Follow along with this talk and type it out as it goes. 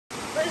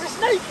There's a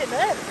snake in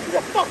there. There's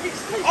a fucking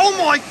snake. Oh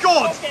my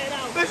god!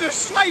 There's a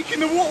snake in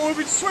the water we've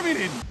been swimming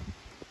in.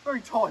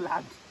 Very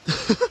Thailand.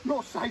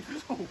 Not safe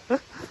at all.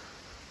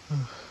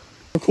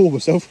 Record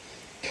myself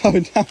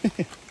going down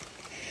here.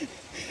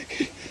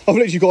 I've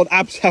literally got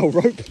an abseil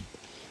rope.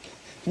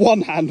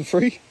 One hand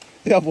free,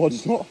 the other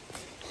one's not.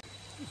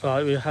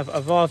 Right, we have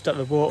arrived at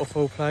the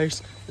waterfall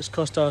place. It's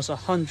cost us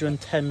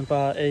 110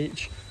 baht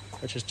each,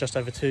 which is just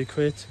over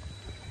 £2.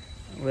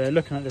 We're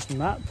looking at this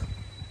map.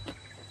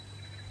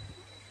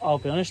 I'll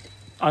be honest,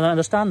 I don't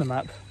understand the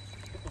map.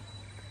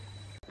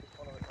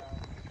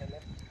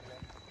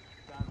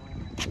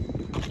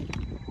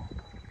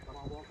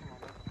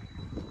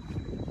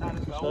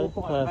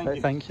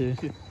 Perfect, thank you.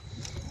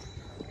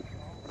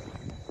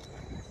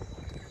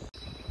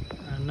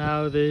 And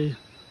now the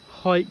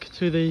hike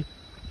to the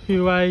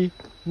Hue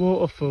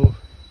waterfall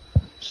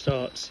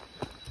starts.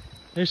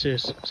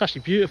 It's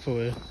actually beautiful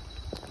here.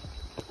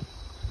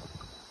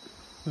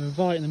 We're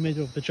right in the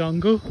middle of the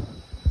jungle.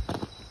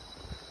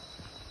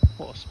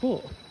 What a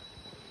sport.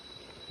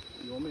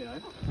 You want me, eh?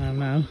 I am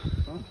now.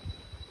 Huh?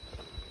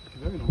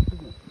 Very nice,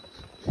 isn't it?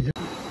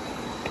 Yeah.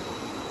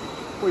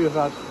 We have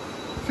had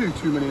a few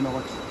too many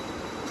nights.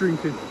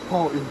 Drinking,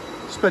 partying,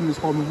 spending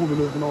time with a woman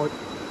overnight.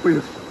 We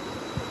have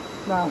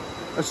now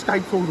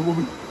escaped all the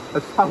woman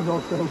and found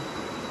ourselves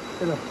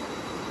in a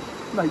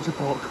nature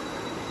park.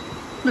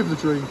 Live the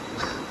dream.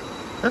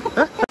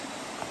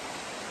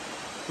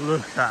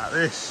 Look at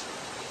this.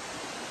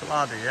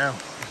 Bloody hell.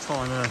 I'm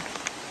trying to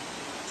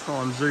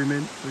try and zoom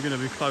in. We're going to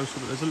be closer,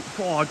 but there's a...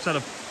 Oh, I just had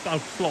a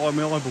fly in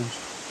my eyeballs.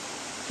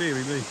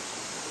 Deary me.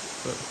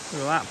 But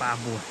look at that bad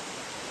boy.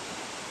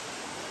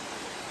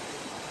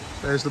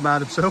 There's the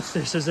man himself.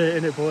 This is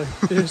it, innit, boy?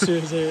 This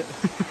is it.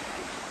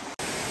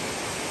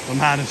 The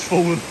man has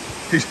fallen.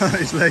 He's hurt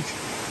his leg.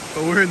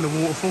 But we're in the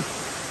waterfall.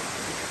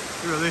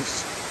 Look at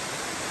this.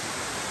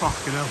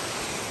 Fucking hell.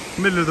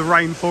 Middle of the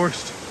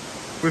rainforest.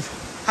 We've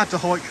had to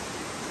hike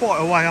quite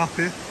a way up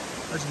here.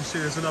 As you can see,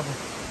 there's another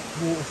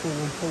waterfall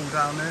and pool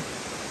down there.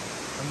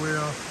 And we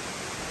are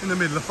in the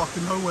middle of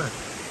fucking nowhere.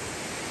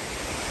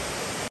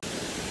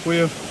 We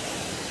have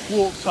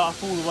walked up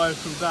all the way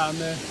from down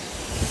there.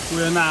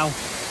 We are now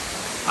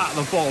at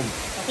the bottom.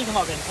 I think I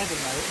might be in heaven,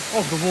 mate.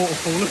 Of the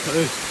waterfall. Look at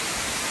this.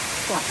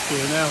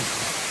 Fucking hell.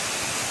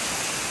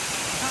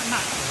 Is that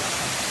natural?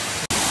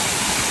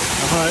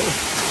 Alright.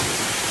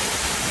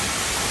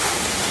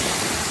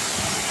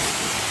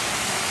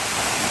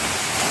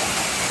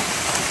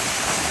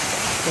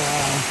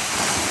 Wow.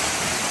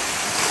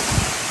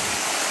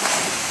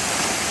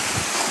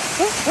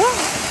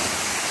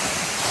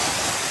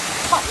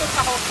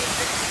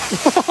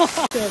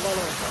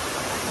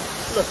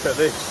 Look at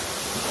this.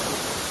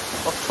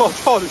 I'm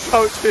trying to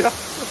show it to you.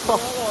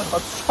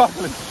 I'm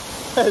struggling.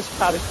 There's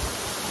Paddy.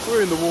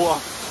 We're in the water.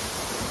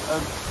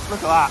 And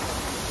look at that.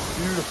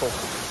 Beautiful.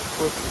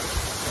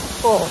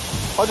 Oh,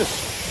 I just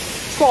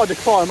tried to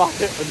climb up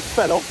it and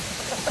fell off.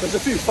 There's a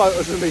few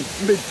photos of me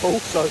mid-fall,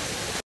 so.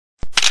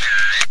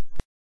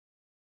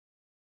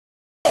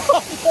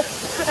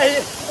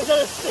 It's on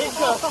a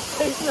stinker.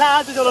 He's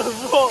landed on a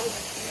rock.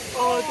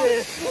 Oh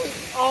dear.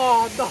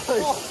 Oh no.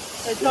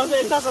 It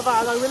doesn't matter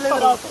though, we're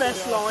living our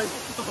best life.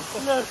 Look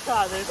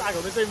at this. Hang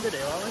on, we're zooming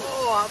video, aren't we?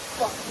 Oh, that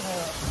fucking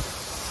hurt.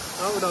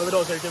 Oh no, we're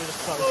not going to give it a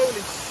close.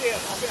 Holy shit,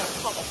 I'll be able to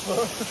cut my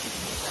foot.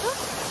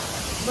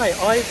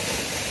 Mate,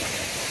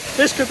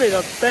 this could be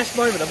the best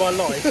moment of my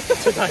life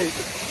today.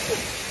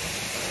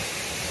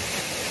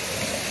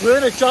 We're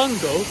in a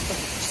jungle,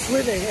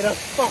 swimming in a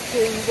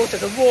fucking, what's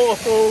it, a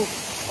waterfall.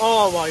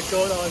 Oh my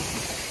god,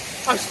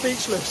 I'm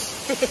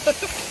speechless.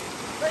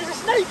 There's a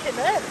snake in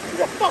there. There's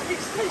a fucking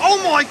snake. Oh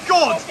my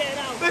god!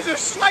 There's a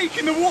snake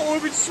in the water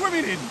we've been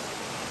swimming in.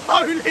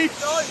 Holy shit!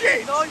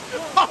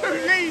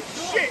 Holy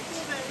shit!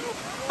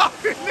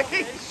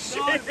 Holy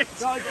shit!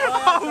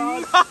 Oh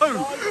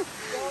no!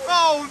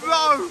 Oh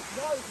no!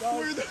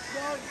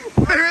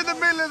 We're in the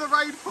middle of the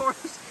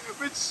rainforest.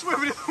 We're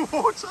swimming in the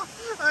water.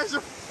 And there's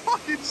a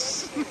fucking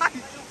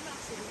snake.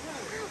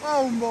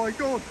 Oh my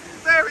god!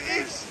 There it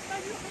is.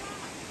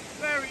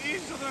 There it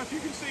is. I don't know if you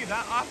can see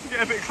that. I have to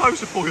get a bit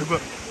closer for you,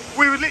 but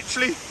we were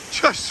literally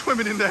just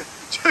swimming in there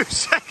 2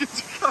 seconds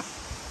ago.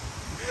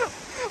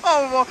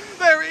 Oh my,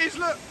 there it is,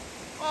 look.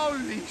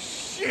 Holy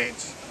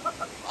shit.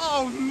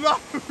 Oh no.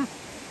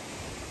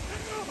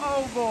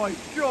 Oh my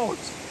god.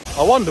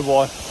 I wonder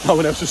why no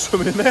one else is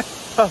swimming in there.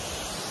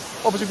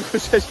 Obviously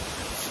because there's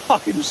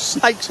fucking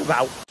snakes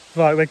about.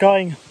 Right, we're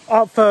going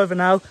up further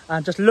now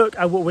and just look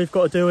at what we've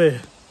got to do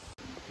here.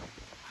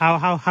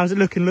 How's it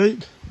looking,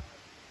 Luke?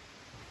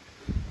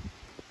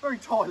 Very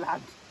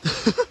Thailand.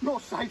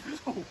 Not safe at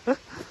all.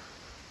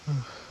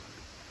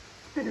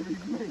 Deary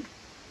me.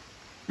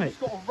 Mate, it's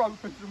got a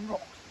rope and some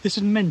rocks. This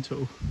is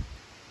mental.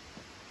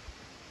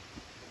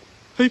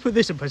 Who put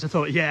this in place? I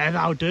thought, yeah,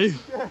 that'll do.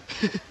 Yeah.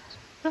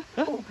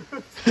 All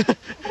good.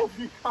 Off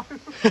you go.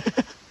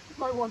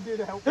 No one did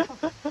help us.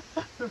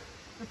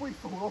 If we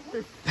fall off,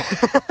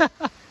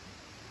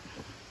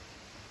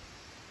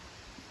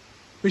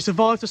 we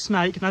survived a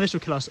snake. Now this will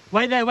kill us.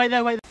 Wait there, wait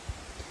there, wait there.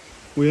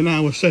 We are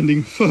now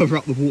ascending further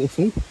up the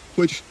waterfall,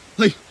 which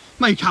they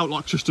make out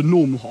like just a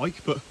normal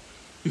hike, but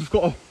you've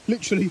got to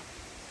literally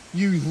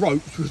use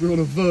ropes because we're on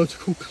a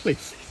vertical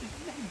cliff.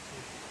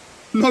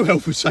 No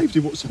health and safety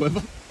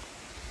whatsoever.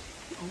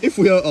 If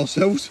we hurt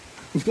ourselves,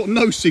 we've got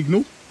no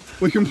signal.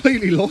 We're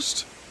completely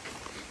lost.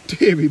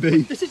 Deary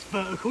me. This is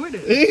vertical, isn't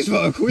it? It is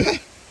vertical, yeah.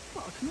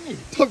 Fuck me.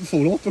 Don't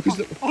fall off because...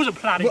 I wasn't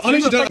planning I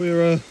need to do.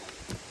 We're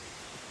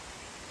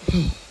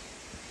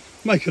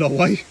making our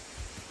way.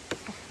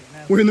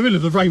 We're in the middle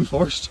of the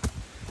rainforest.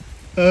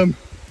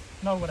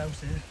 No one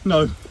else here.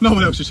 No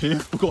one else is here.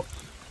 We've got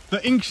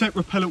the insect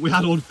repellent we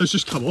had on has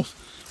just come off.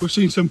 We've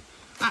seen some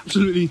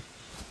absolutely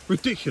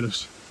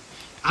ridiculous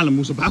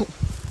animals about.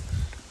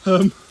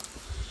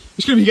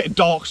 It's going to be getting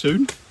dark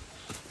soon.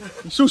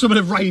 It's also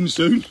going to rain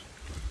soon.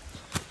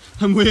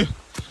 And we're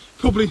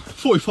probably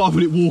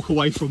 45-minute walk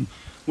away from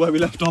where we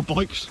left our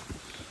bikes.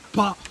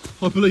 But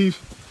I believe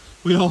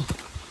we are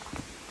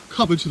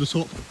coming to the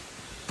top.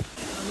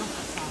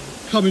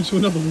 Coming to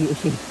another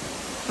waterfall.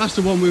 That's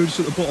the one we were just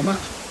at the bottom at.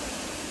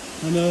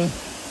 And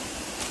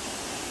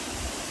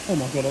oh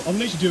my god, I'm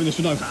literally doing this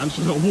with no hands,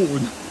 so I've got a water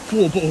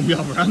bottle on the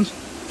other hand.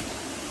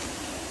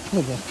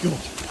 Oh my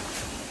god.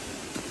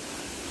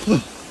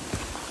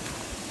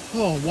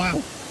 Oh wow.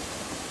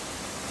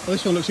 Oh,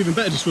 this one looks even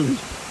better to swim in.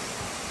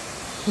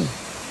 I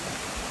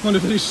wonder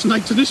if there's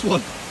snakes in this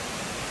one.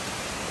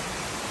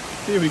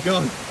 Here we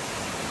go.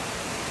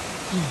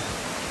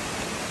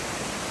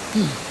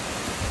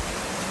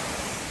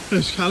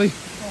 There's Callie.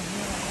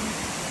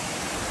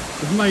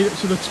 We've made it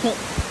to the top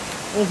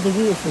of the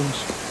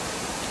waterfalls.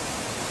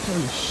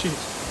 Holy shit.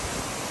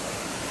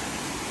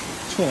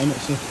 Try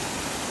not to.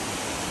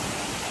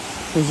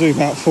 We'll zoom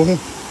out for you.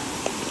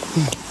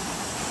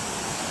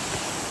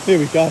 Here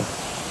we go.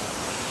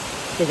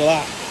 Look at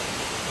that.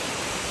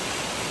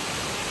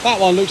 That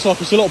one looks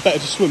like it's a lot better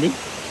to swim in,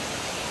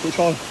 which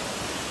I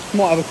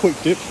might have a quick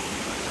dip.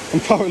 I'm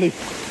currently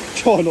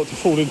trying not to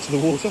fall into the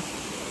water.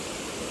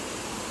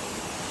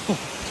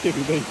 Dear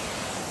me.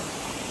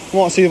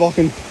 Might see if I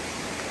can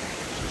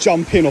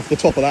jump in off the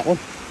top of that one.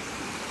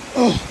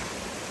 Oh.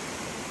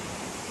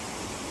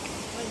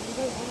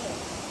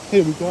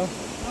 Here we go.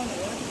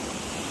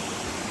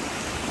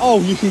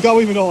 Oh, you can go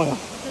even higher.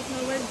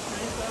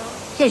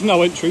 There's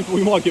no entry, but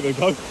we might give it a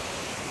go.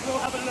 We'll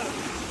have a look.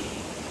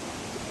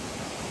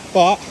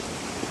 But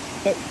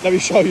let me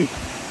show you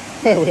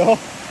where we are.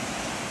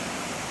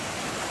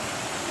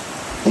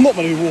 I'm not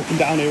going to be walking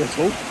down here at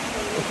all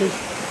because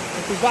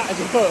that is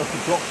a vertical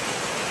drop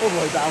all the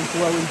way down to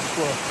where we just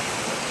were.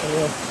 So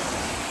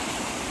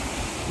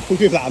we'll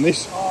give that a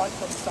miss. Oh, it's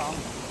got some.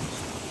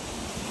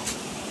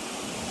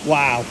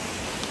 Wow.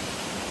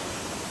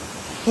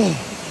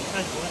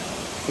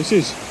 This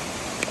is.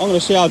 I'm going to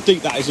see how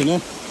deep that is in there.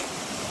 Mate,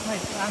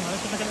 hang on,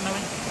 let's look at it now.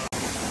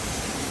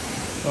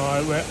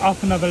 Right, we're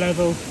up another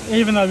level.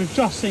 Even though we've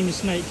just seen the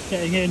snake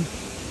getting in,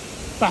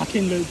 back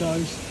in Luke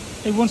goes.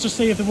 He wants to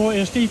see if the water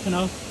is deep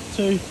enough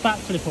to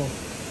backflip off.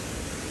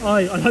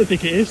 I don't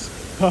think it is,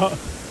 but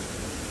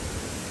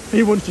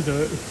he wants to do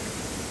it.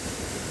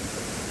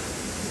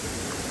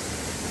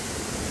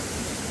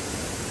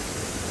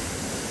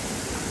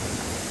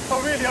 I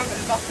really hope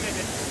there's nothing in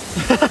it.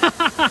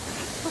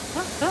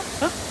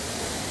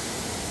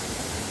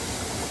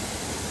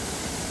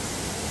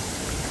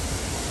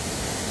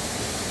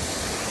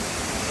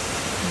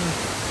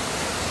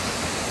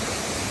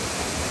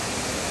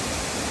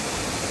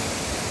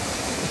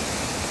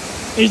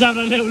 He's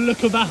having a little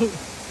look about.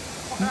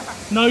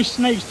 No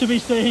snakes to be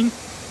seen.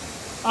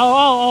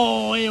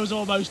 Oh, he was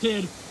almost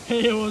in.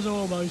 He was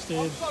almost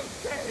in. I'm so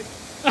scared.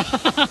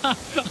 I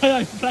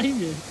don't blame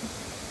you.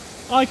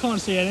 I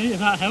can't see any, if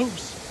that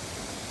helps.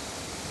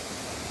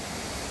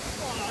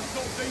 Oh, that's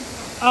not deep.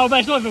 Oh, but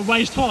it's not even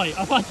waist height.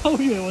 I told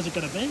you it wasn't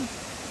going to be.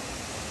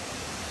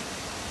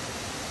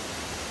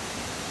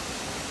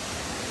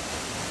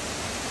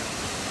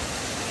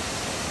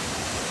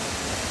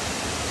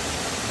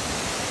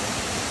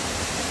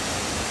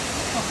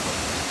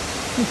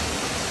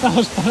 That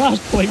was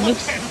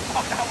pointless.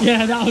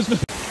 Yeah, that was.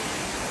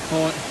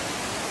 Alright,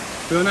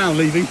 we are now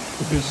leaving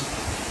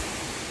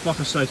because, like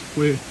I said,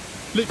 we're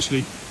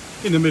literally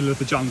in the middle of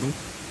the jungle.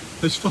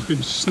 There's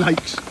fucking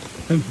snakes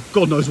and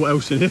God knows what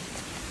else in here.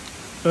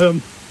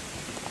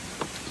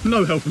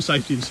 No health and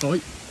safety in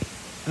sight,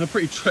 and a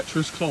pretty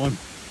treacherous climb.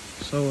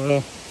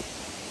 So,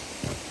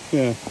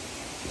 yeah,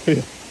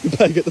 we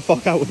better get the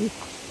fuck out of here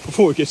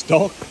before it gets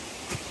dark.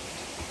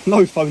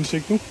 No phone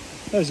signal.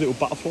 There's a little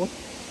butterfly.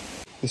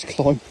 This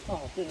climb.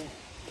 Oh, dear.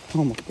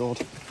 Oh my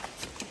god.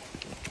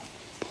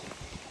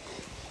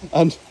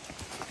 And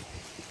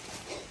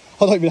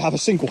I don't even have a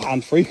single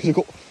hand free because I've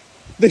got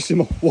this in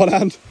my one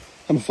hand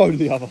and my phone in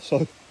the other.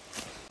 So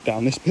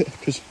down this bit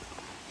because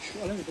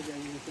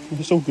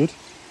it's all good.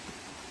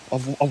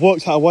 I've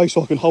worked out a way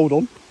so I can hold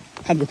on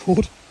and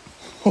record.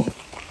 Oh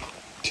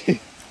dear.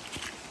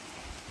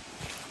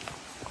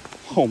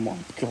 Oh my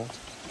god.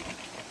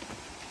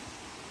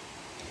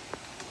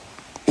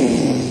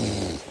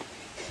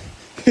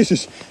 This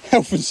is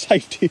health and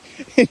safety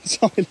in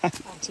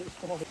Thailand.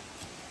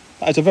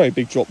 That is a very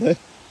big drop there.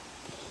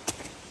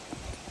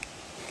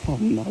 Oh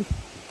no.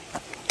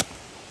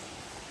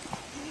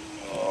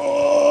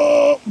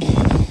 Oh.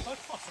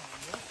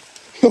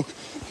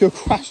 Your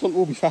croissant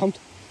will be found.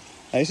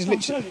 Hey, this is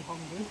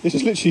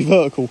literally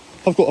vertical.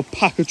 I've got a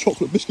pack of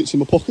chocolate biscuits in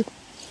my pocket.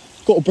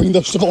 Got to bring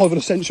those survival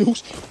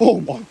essentials.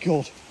 Oh my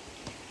god.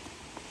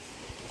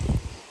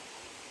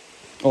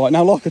 Alright,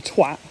 now like a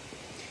twat,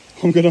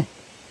 I'm gonna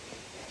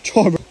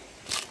try, but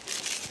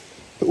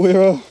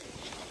we're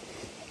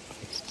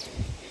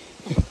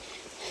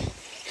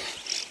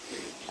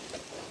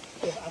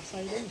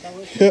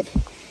yep.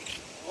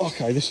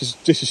 Okay, this is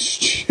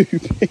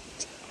stupid.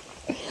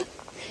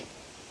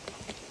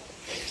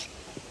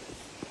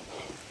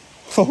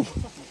 Oh,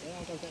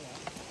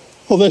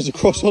 there's a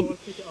croissant.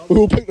 We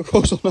will pick the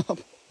croissant up.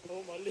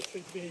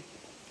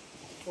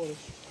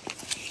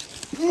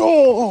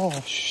 Oh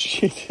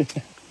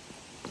shit.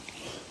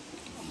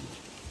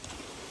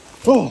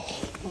 Oh.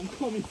 I'm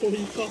coming for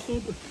you,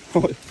 Castle.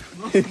 Right.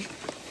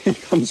 Here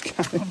comes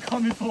Gary. I'm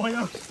coming for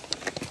you.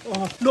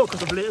 Oh, not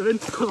because I'm littering,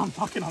 because I'm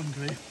fucking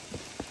hungry.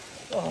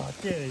 Oh,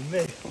 dear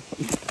me.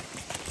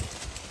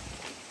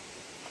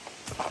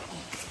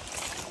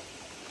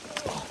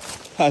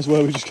 That's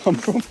where we just come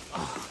from.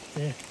 Oh,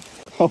 dear.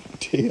 Oh,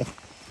 dear.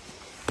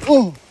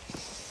 Oh.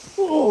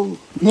 Oh.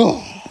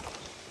 Oh.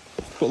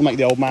 Got to make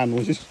the old man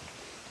noises.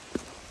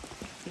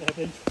 Yeah,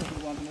 then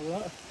one and all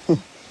that.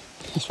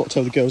 That's what I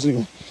tell the girls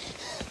anyway.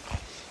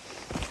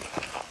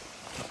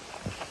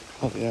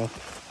 Oh, yeah.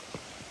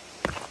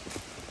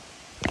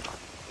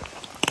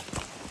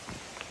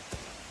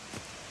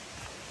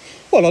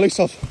 Well, at least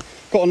I've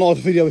got a nice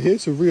video here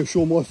to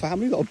reassure my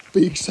family that I'm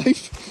being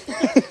safe.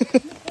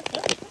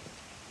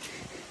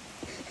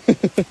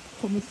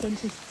 Common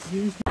sense is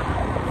used.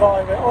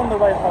 Right, we're on the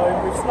way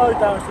home. We've slowed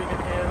down so you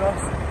can hear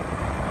us.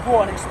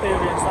 What an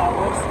experience that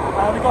was.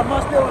 And we've got a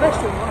nice little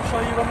restaurant we want to show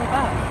you when we're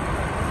back.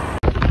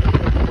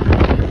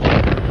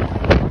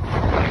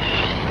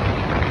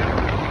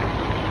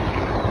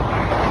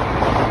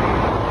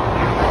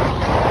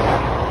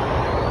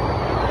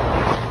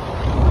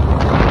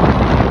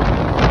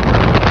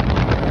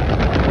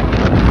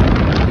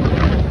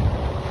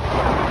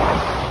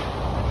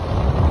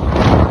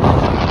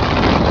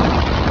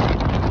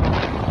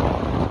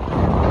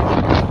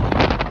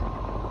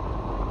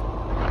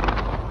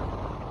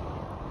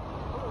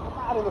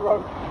 In the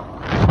road.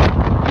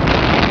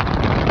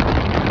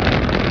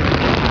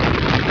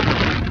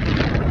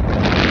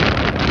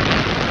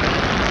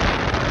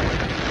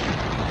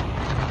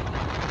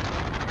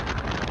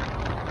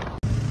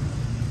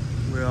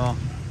 We are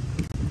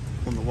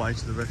on the way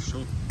to the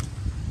restaurant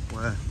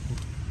where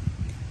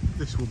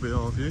this will be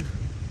our view.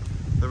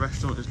 The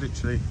restaurant is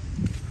literally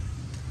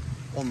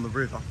on the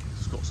river.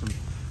 It's got some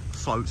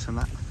floats and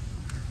that,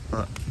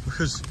 but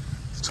because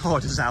the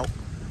tide is out,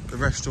 the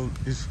restaurant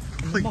is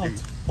completely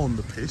on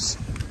the piss.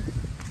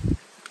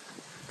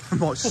 I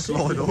might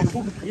slide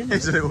off.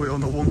 It's a little bit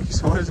on the wonky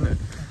side, isn't it?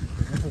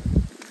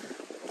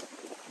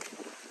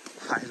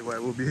 That is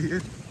where we'll be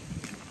eating.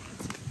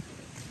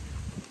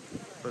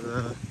 But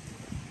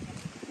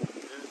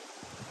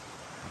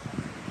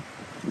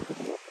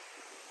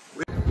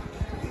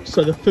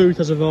So the food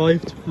has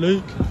arrived.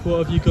 Luke,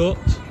 what have you got?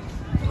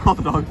 I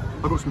don't know.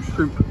 I've got some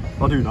shrimp.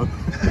 I do know.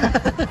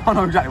 I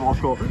know exactly what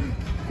I've got.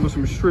 I've got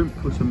some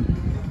shrimp with some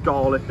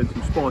garlic and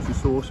some spicy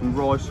sauce, some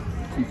rice,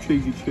 some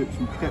cheesy chips,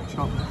 some ketchup,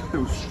 a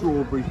little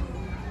strawberry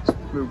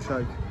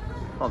milkshake.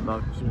 I don't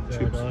know, some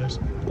chips. Nice.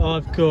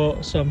 I've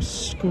got some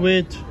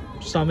squid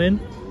salmon,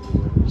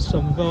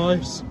 some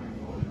rice,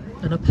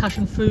 and a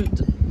passion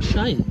fruit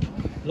shake.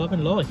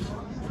 Loving life.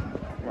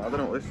 Right, I don't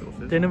know what this sauce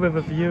is. Dinner with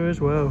a view as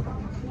well.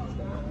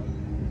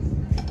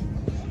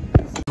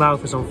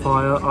 Mouth is on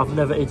fire. I've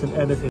never eaten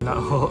anything that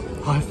hot.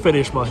 I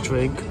finished my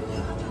drink.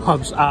 I'm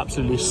just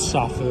absolutely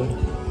suffering.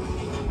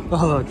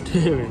 Oh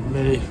dear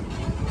me.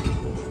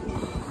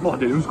 My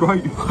dinner was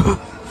great.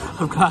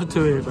 I'm glad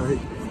to hear, mate.